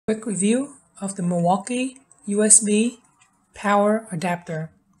Quick review of the Milwaukee USB power adapter.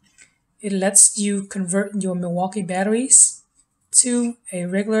 It lets you convert your Milwaukee batteries to a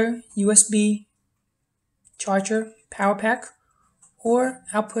regular USB charger power pack or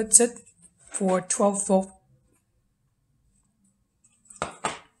outputs it for 12 volt.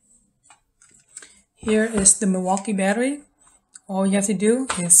 Here is the Milwaukee battery. All you have to do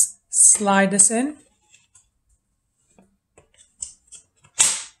is slide this in.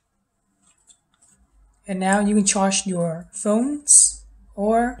 And now you can charge your phones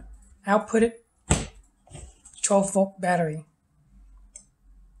or output it 12 volt battery.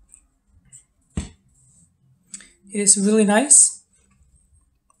 It is really nice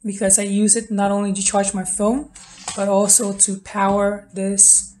because I use it not only to charge my phone but also to power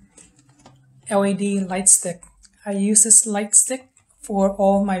this LED light stick. I use this light stick for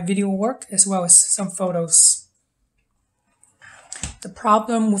all my video work as well as some photos. The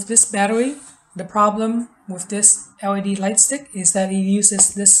problem with this LED light stick is that it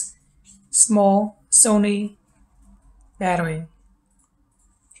uses this small Sony battery.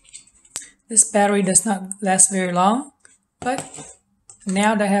 This battery does not last very long, but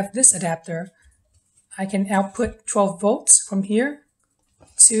now that I have this adapter, I can output 12 volts from here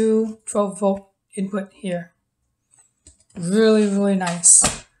to 12 volt input here. Really nice.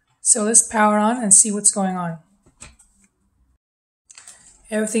 So let's power on and see what's going on.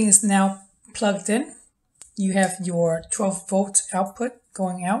 Everything is now plugged in. You have your 12 volt output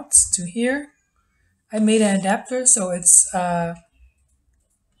going out to here. I made an adapter so it's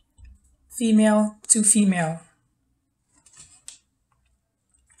female to female.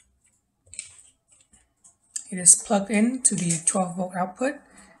 It is plugged in to the 12 volt output,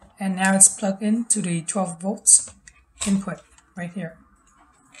 and now it's plugged into the 12 volts input right here.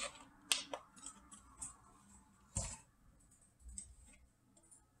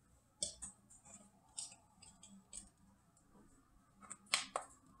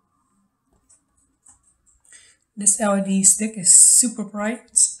 This LED stick is super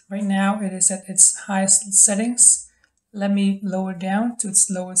bright. Right now it is at its highest settings. Let me lower it down to its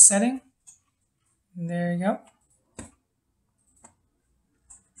lowest setting. There you go.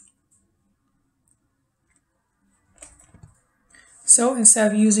 So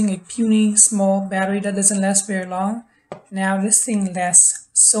instead of using a puny small battery that doesn't last very long, now this thing lasts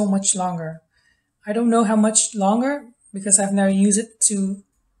so much longer. I don't know how much longer because I've never used it to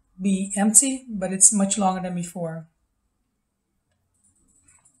be empty, but it's much longer than before.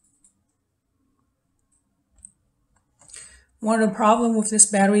 One of the problems with this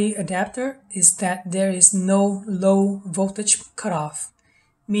battery adapter is that there is no low voltage cutoff,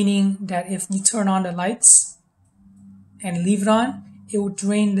 meaning that if you turn on the lights and leave it on, it will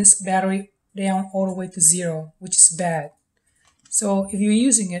drain this battery down all the way to 0, which is bad. So if you're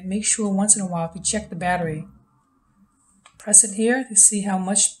using it, make sure once in a while to check the battery. Press it here to see how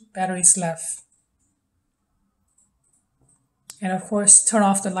much battery is left. And of course, turn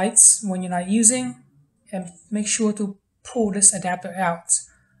off the lights when you're not using, and make sure to pull this adapter out.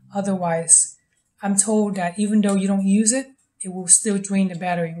 Otherwise, I'm told that even though you don't use it, it will still drain the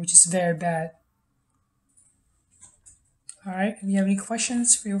battery, which is very bad. Alright, if you have any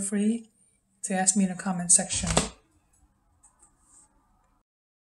questions, feel free to ask me in the comment section.